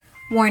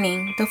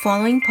Warning, the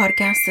following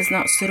podcast is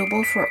not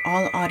suitable for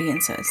all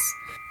audiences.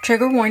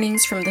 Trigger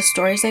warnings from the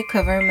stories I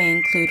cover may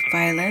include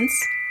violence,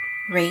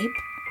 rape,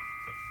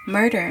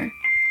 murder,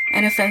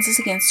 and offenses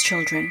against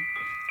children.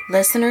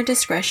 Listener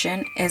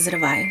discretion is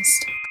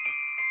advised.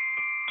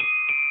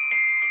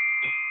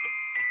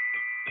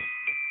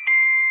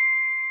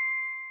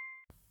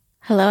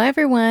 Hello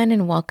everyone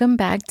and welcome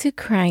back to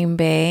Crime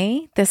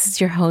Bay. This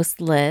is your host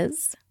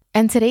Liz.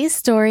 And today's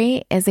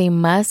story is a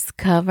must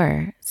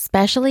cover,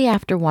 especially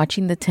after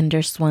watching The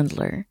Tinder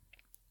Swindler.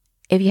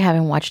 If you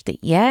haven't watched it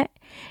yet,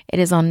 it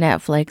is on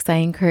Netflix. I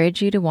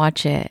encourage you to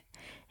watch it.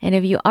 And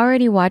if you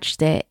already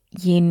watched it,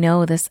 you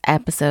know this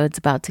episode's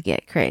about to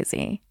get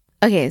crazy.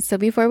 Okay, so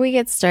before we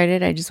get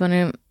started, I just want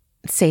to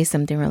say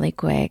something really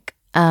quick.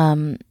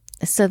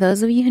 So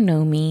those of you who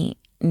know me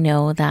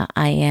know that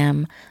I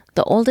am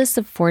the oldest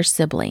of 4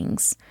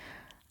 siblings.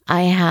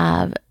 I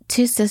have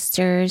 2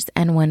 sisters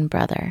and 1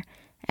 brother,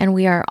 and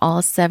we are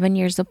all 7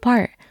 years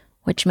apart,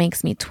 which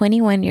makes me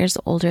 21 years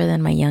older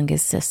than my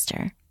youngest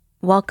sister.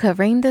 While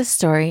covering this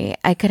story,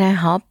 I couldn't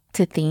help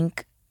to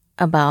think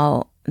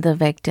about the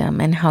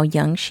victim and how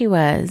young she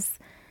was.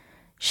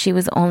 She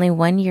was only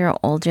 1 year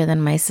older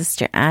than my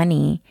sister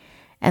Annie,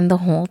 and the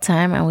whole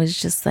time I was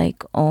just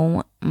like,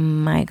 oh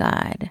my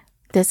God.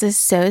 This is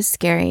so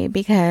scary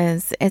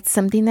because it's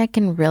something that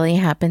can really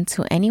happen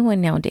to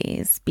anyone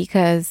nowadays.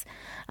 Because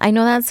I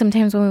know that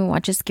sometimes when we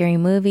watch a scary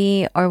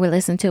movie or we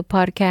listen to a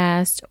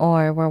podcast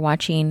or we're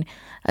watching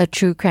a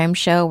true crime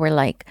show, we're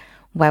like,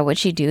 why would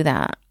she do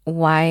that?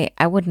 Why?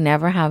 I would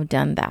never have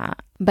done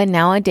that. But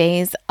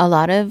nowadays, a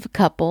lot of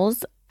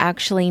couples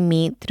actually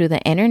meet through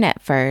the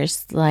internet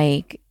first.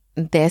 Like,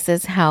 this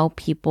is how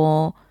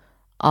people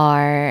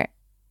are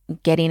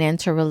getting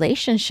into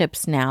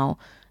relationships now.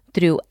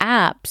 Through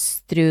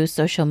apps, through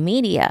social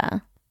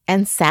media.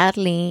 And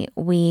sadly,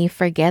 we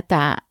forget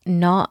that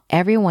not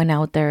everyone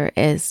out there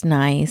is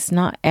nice.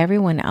 Not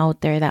everyone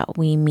out there that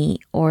we meet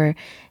or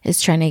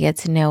is trying to get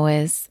to know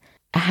us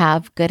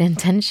have good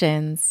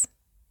intentions.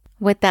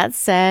 With that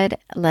said,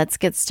 let's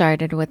get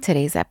started with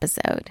today's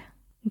episode.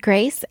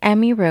 Grace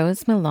Emmy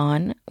Rose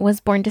Millan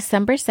was born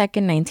December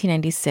 2nd,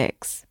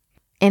 1996,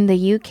 in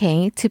the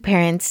UK to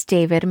parents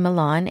David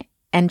Millan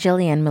and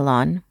Gillian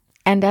Millan.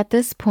 And at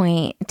this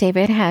point,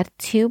 David had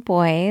 2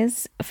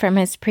 boys from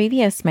his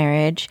previous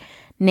marriage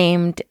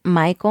named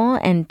Michael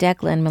and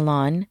Declan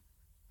Millan.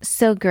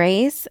 So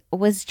Grace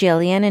was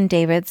Gillian and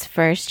David's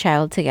first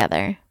child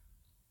together.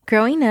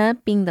 Growing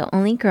up, being the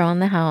only girl in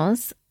the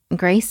house,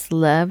 Grace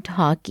loved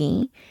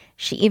hockey.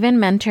 She even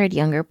mentored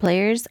younger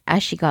players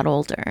as she got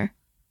older.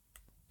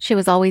 She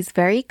was always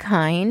very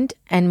kind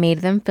and made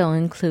them feel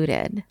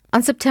included.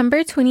 On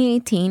September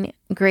 2018,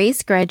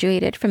 Grace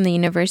graduated from the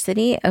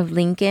University of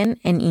Lincoln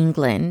in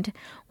England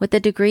with a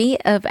degree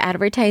of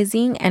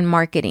advertising and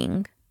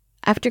marketing.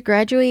 After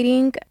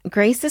graduating,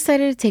 Grace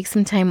decided to take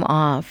some time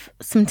off,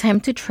 some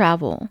time to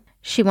travel.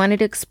 She wanted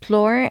to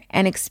explore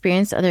and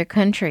experience other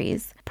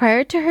countries.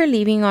 Prior to her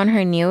leaving on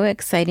her new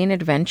exciting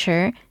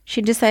adventure,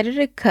 she decided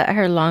to cut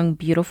her long,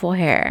 beautiful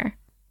hair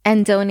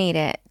and donate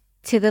it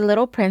to the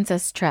Little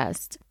Princess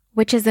Trust,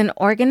 which is an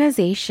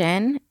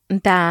organization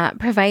that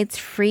provides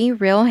free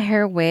real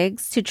hair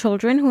wigs to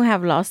children who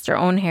have lost their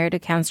own hair to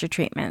cancer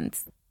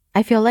treatments.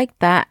 I feel like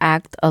that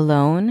act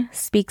alone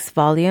speaks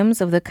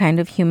volumes of the kind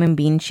of human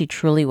being she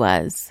truly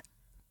was.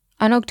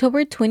 On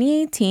October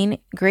 2018,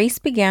 Grace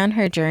began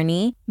her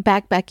journey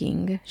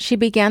backpacking. She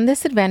began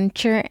this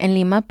adventure in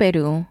Lima,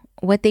 Peru,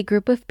 with a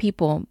group of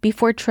people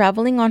before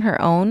traveling on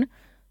her own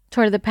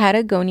toward the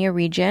Patagonia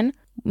region,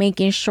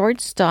 making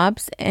short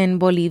stops in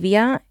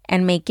Bolivia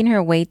and making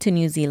her way to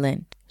New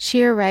Zealand.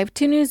 She arrived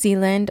to New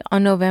Zealand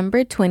on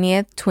November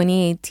 20th,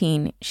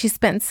 2018. She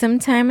spent some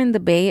time in the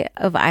Bay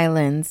of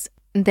Islands,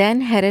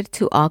 then headed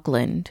to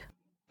Auckland.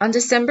 On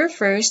December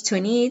 1st,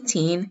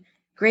 2018,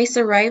 Grace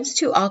arrives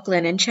to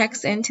Auckland and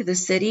checks into the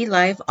City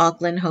Life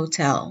Auckland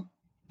Hotel.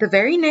 The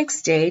very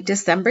next day,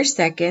 December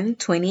 2nd,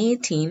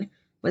 2018,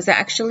 was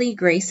actually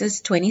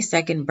Grace's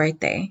 22nd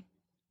birthday.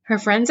 Her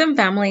friends and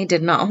family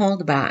did not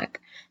hold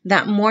back.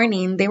 That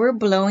morning, they were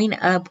blowing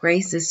up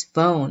Grace's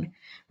phone,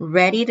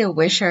 ready to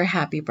wish her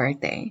happy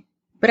birthday.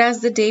 But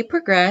as the day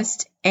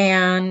progressed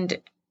and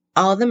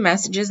all the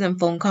messages and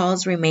phone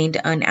calls remained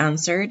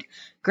unanswered,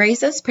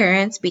 Grace's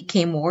parents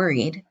became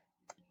worried.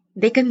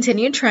 They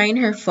continued trying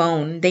her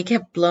phone. They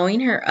kept blowing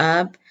her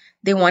up.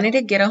 They wanted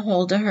to get a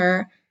hold of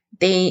her.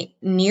 They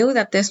knew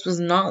that this was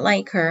not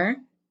like her.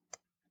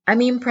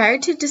 Prior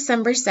to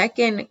December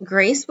 2nd,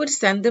 Grace would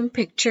send them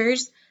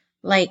pictures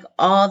like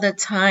all the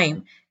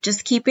time,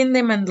 just keeping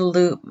them in the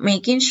loop,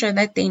 making sure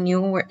that they knew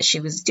what she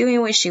was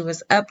doing, what she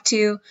was up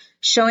to,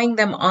 showing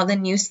them all the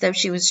new stuff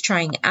she was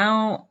trying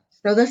out.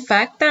 So the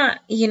fact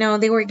that,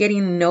 they were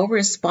getting no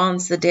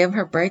response the day of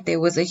her birthday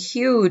was a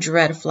huge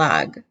red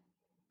flag.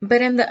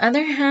 But on the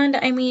other hand,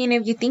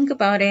 if you think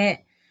about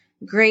it,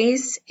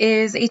 Grace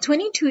is a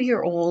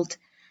 22-year-old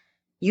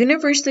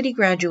university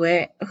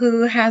graduate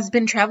who has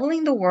been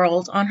traveling the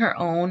world on her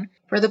own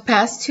for the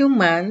past 2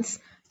 months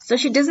So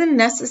she doesn't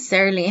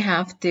necessarily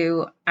have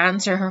to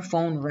answer her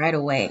phone right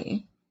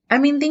away. I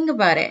mean, think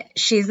about it.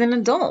 She's an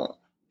adult.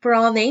 For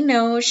all they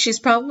know, she's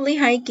probably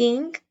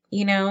hiking,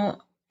 in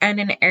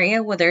an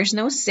area where there's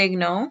no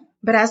signal.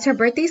 But as her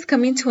birthday's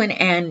coming to an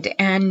end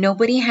and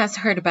nobody has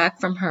heard back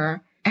from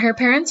her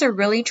parents are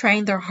really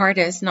trying their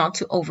hardest not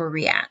to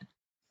overreact.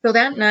 So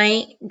that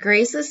night,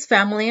 Grace's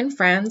family and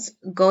friends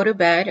go to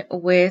bed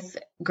with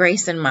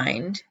Grace in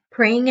mind,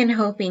 praying and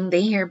hoping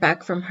they hear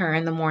back from her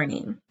in the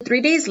morning.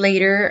 3 days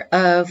later,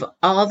 of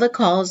all the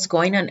calls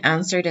going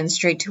unanswered and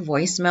straight to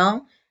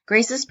voicemail,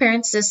 Grace's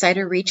parents decide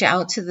to reach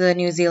out to the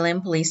New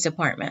Zealand Police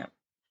Department.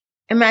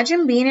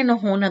 Imagine being in a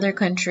whole nother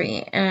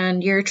country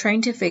and you're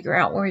trying to figure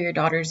out where your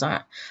daughter's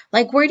at.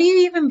 Like, where do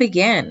you even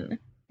begin?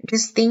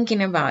 Just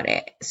thinking about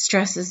it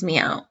stresses me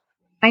out.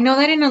 I know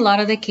that in a lot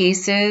of the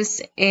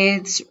cases,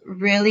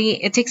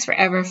 it takes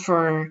forever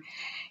for,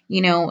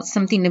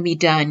 something to be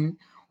done.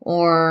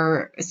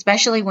 Or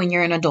especially when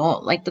you're an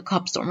adult, like the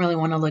cops don't really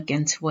want to look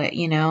into it,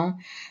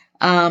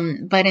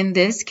 But in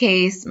this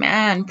case,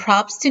 man,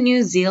 props to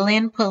New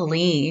Zealand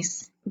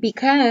police.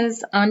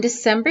 Because on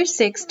December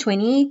 6,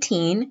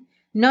 2018,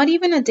 not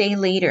even a day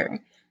later,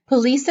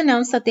 police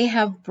announced that they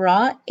have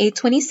brought a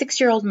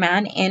 26-year-old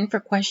man in for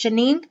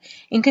questioning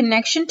in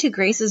connection to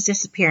Grace's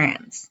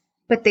disappearance.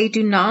 But they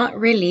do not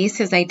release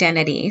his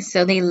identity,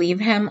 so they leave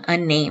him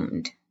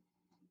unnamed.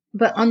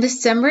 But on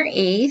December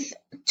 8th,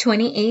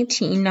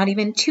 2018, not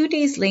even 2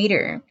 days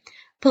later,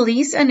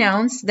 police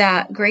announced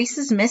that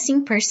Grace's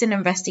missing person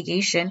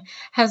investigation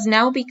has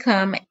now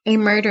become a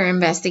murder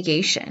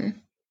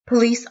investigation.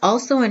 Police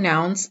also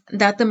announced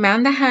that the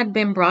man that had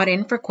been brought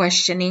in for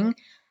questioning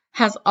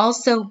has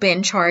also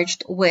been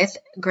charged with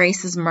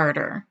Grace's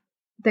murder.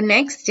 The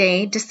next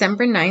day,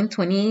 December 9,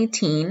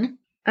 2018,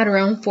 at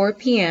around 4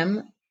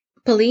 p.m.,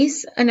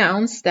 police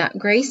announced that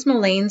Grace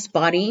Mullane's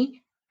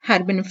body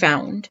had been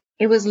found.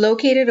 It was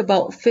located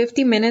about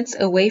 50 minutes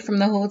away from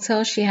the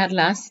hotel she had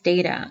last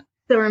stayed at.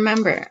 So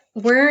remember,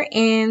 we're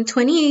in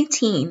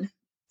 2018,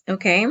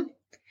 okay?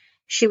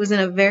 She was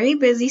in a very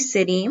busy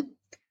city.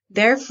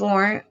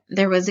 Therefore,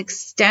 there was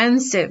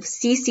extensive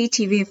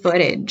CCTV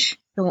footage.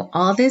 So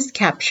all this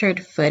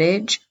captured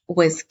footage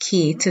was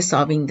key to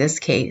solving this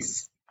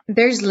case.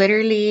 There's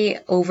literally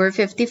over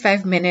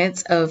 55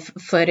 minutes of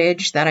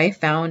footage that I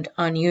found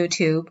on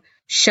YouTube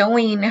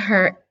showing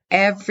her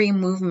every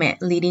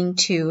movement leading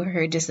to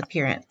her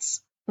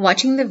disappearance.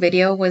 Watching the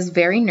video was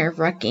very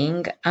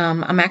nerve-wracking.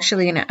 I'm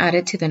actually going to add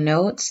it to the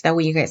notes. That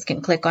way you guys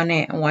can click on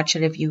it and watch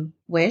it if you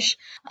wish.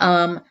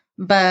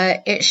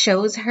 But it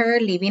shows her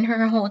leaving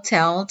her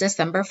hotel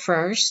December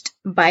 1st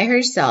by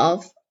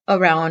herself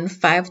around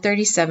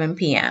 5:37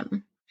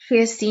 p.m. She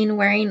is seen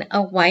wearing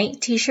a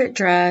white t-shirt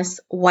dress,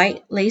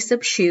 white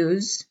lace-up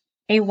shoes,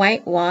 a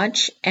white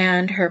watch,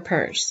 and her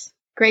purse.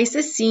 Grace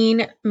is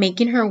seen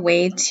making her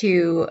way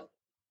to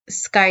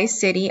Sky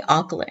City,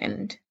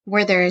 Auckland,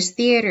 where there's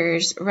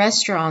theaters,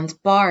 restaurants,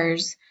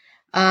 bars.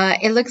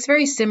 It looks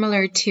very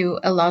similar to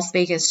a Las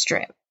Vegas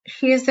strip.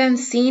 She is then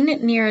seen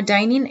near a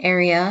dining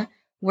area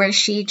where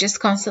she just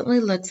constantly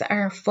looks at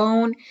her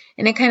phone,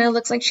 and it kind of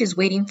looks like she's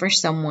waiting for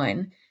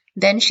someone.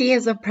 Then she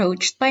is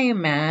approached by a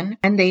man,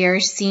 and they are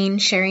seen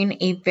sharing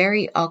a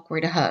very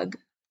awkward hug.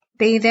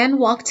 They then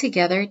walk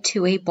together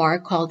to a bar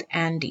called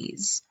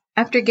Andy's.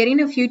 After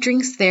getting a few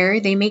drinks there,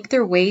 they make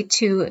their way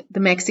to the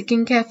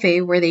Mexican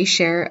cafe where they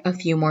share a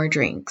few more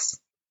drinks.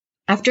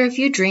 After a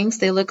few drinks,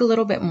 they look a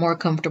little bit more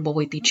comfortable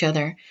with each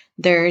other.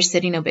 They're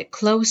sitting a bit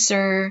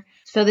closer,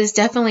 so this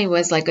definitely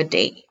was like a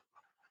date.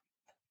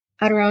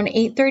 At around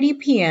 8:30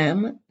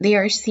 p.m., they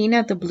are seen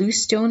at the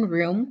Bluestone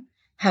Room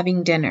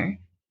having dinner.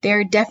 They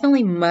are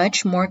definitely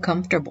much more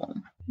comfortable.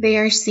 They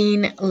are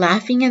seen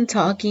laughing and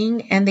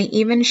talking, and they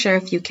even share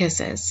a few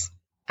kisses.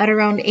 At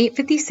around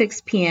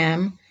 8:56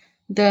 p.m.,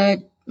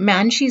 the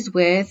man she's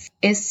with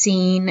is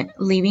seen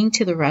leaving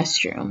to the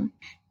restroom.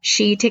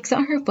 She takes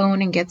out her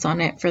phone and gets on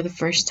it for the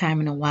first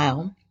time in a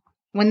while.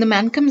 When the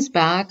man comes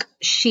back,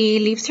 she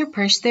leaves her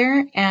purse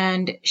there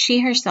and she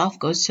herself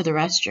goes to the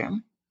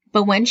restroom.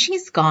 But when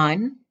she's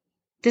gone,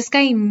 this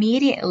guy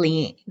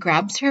immediately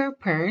grabs her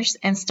purse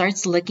and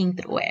starts looking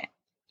through it.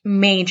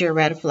 Major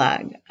red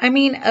flag. I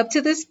mean, up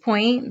to this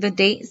point, the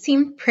date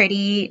seemed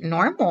pretty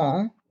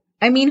normal.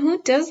 I mean,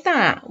 who does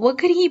that? What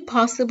could he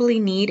possibly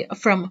need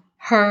from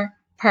her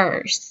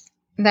purse?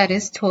 That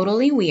is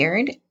totally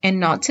weird,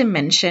 and not to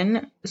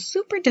mention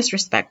super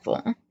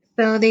disrespectful.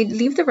 So they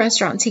leave the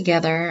restaurant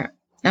together.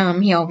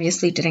 He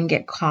obviously didn't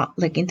get caught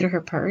looking through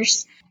her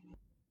purse.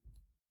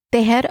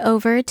 They head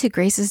over to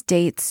Grace's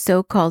date's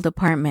so-called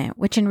apartment,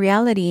 which in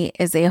reality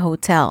is a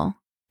hotel,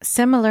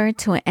 similar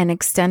to an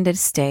extended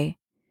stay,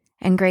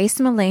 and Grace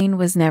Mullane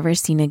was never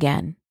seen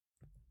again.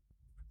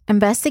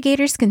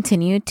 Investigators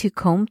continued to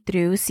comb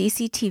through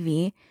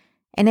CCTV,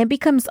 and it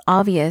becomes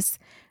obvious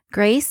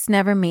Grace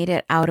never made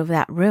it out of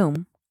that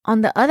room.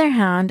 On the other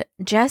hand,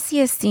 Jesse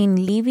is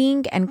seen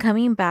leaving and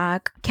coming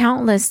back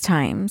countless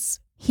times.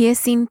 He is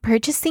seen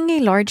purchasing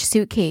a large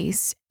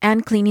suitcase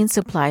and cleaning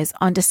supplies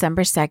on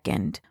December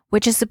 2nd,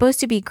 which is supposed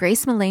to be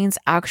Grace Mullane's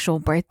actual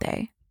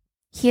birthday.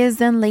 He is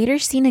then later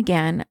seen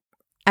again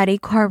at a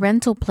car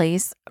rental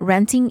place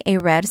renting a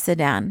red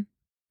sedan.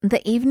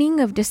 The evening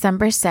of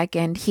December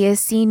 2nd, he is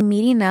seen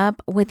meeting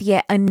up with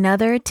yet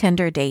another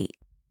Tinder date.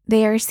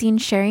 They are seen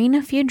sharing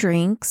a few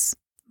drinks,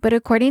 but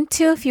according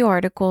to a few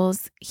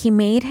articles, he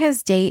made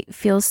his date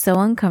feel so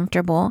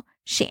uncomfortable,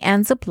 she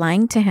ends up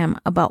lying to him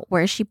about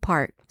where she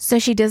parked, so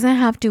she doesn't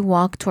have to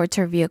walk towards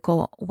her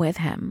vehicle with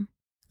him.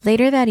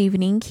 Later that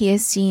evening, he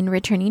is seen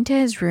returning to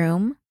his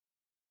room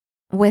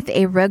with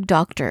a rug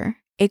doctor,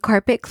 a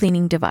carpet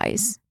cleaning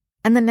device.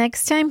 And the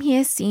next time he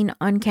is seen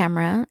on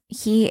camera,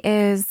 he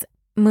is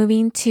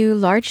moving two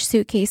large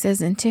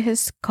suitcases into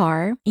his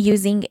car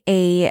using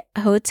a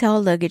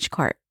hotel luggage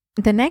cart.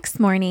 The next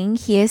morning,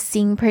 he is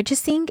seen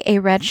purchasing a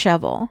red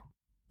shovel.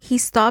 He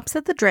stops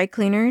at the dry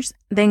cleaners,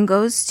 then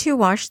goes to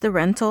wash the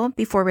rental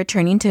before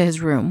returning to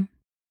his room.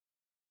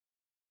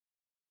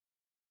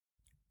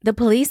 The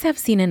police have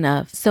seen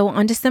enough, so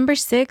on December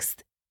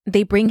 6th,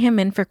 they bring him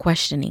in for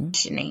questioning.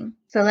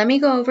 So let me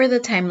go over the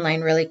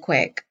timeline really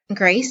quick.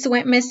 Grace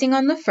went missing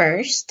on the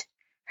 1st.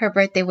 Her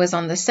birthday was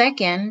on the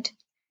 2nd.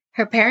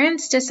 Her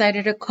parents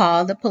decided to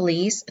call the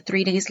police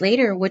 3 days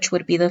later, which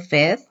would be the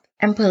 5th.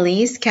 And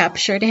police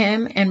captured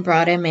him and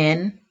brought him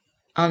in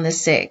on the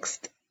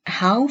 6th.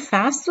 How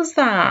fast was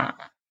that?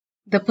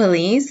 The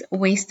police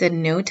wasted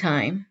no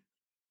time.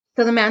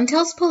 So the man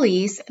tells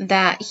police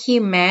that he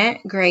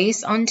met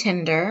Grace on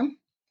Tinder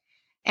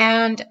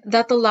and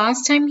that the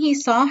last time he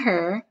saw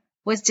her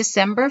was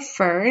December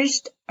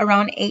 1st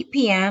around 8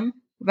 p.m.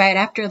 right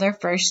after their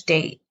first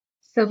date.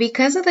 So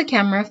because of the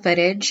camera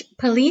footage,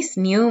 police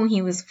knew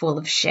he was full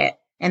of shit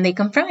and they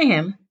confront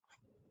him.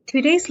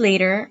 2 days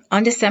later,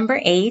 on December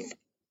 8th,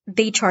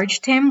 they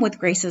charged him with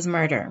Grace's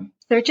murder.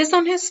 Searches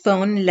on his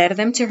phone led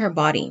them to her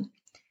body.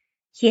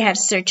 He had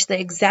searched the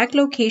exact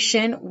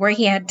location where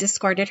he had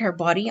discarded her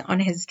body on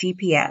his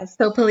GPS.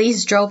 So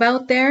police drove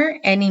out there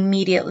and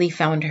immediately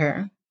found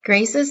her.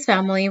 Grace's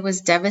family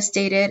was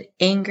devastated,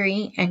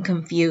 angry, and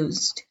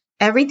confused.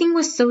 Everything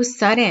was so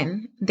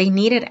sudden, they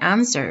needed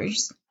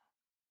answers.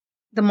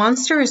 The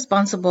monster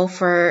responsible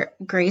for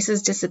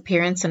Grace's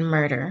disappearance and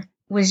murder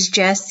was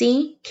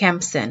Jesse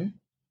Kempson,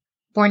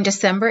 born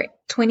December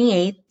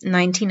 28,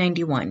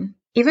 1991.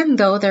 Even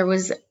though there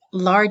was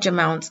large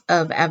amounts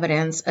of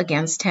evidence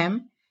against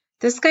him,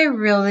 this guy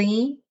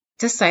really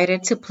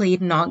decided to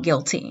plead not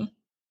guilty.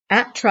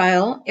 At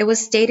trial, it was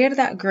stated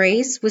that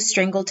Grace was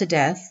strangled to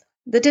death.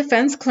 The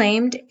defense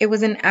claimed it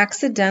was an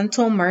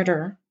accidental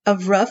murder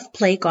of rough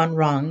play gone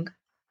wrong.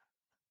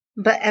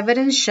 But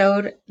evidence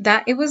showed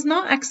that it was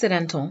not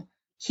accidental.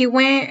 He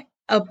went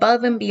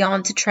above and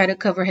beyond to try to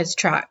cover his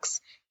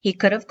tracks. He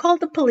could have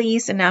called the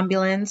police and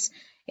ambulance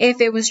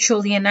if it was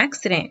truly an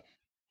accident.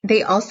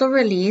 They also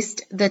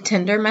released the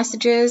Tinder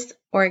messages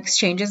or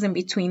exchanges in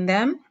between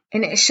them,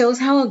 and it shows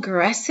how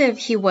aggressive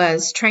he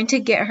was trying to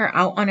get her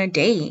out on a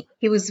date.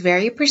 He was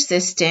very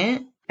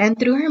persistent, and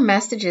through her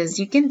messages,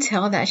 you can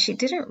tell that she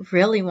didn't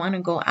really want to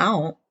go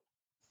out.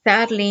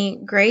 Sadly,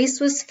 Grace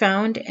was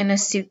found in a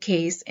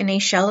suitcase in a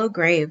shallow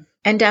grave,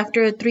 and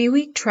after a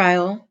 3-week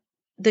trial,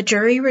 the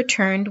jury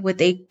returned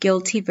with a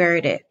guilty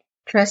verdict.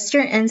 Trust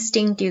your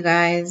instinct, you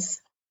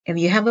guys. If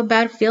you have a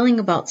bad feeling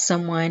about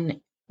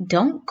someone,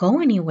 don't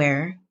go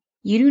anywhere.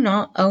 You do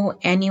not owe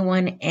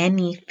anyone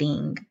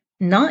anything,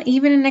 not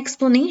even an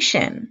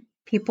explanation.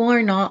 People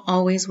are not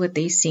always what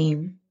they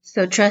seem.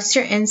 So trust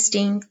your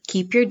instinct,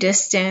 keep your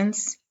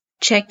distance,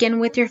 check in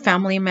with your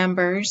family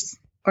members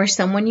or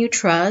someone you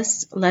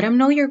trust. Let them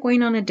know you're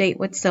going on a date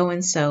with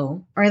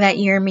so-and-so or that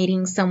you're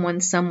meeting someone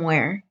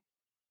somewhere.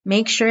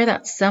 Make sure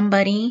that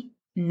somebody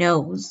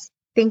knows.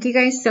 Thank you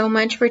guys so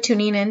much for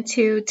tuning in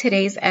to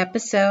today's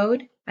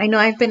episode. I know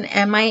I've been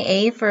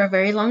MIA for a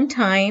very long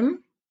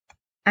time.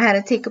 I had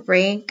to take a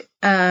break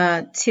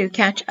to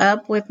catch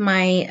up with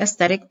my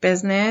aesthetic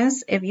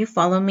business. If you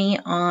follow me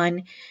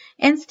on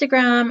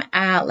Instagram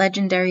at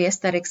Legendary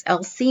Aesthetics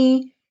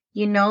LC,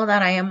 you know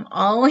that I am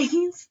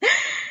always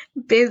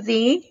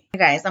busy.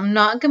 Guys, I'm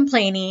not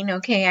complaining,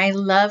 okay? I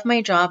love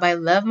my job. I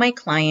love my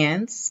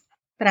clients.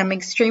 But I'm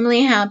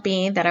extremely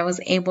happy that I was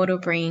able to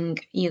bring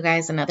you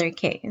guys another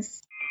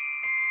case.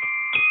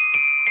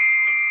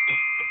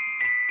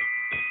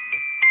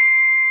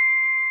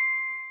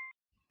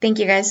 Thank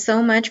you guys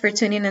so much for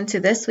tuning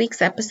into this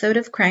week's episode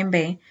of Crime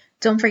Bay.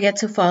 Don't forget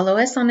to follow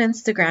us on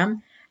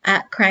Instagram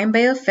at Crime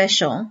Bay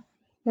Official,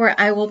 where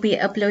I will be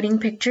uploading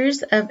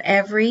pictures of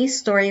every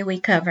story we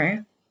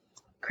cover.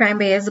 Crime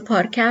Bay is a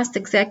podcast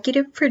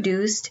executive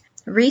produced,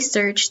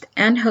 researched,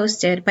 and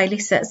hosted by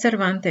Lisette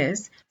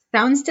Cervantes.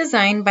 Sounds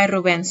designed by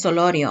Ruben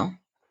Solorio.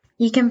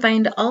 You can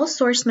find all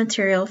source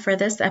material for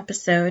this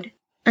episode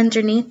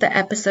underneath the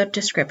episode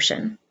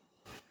description.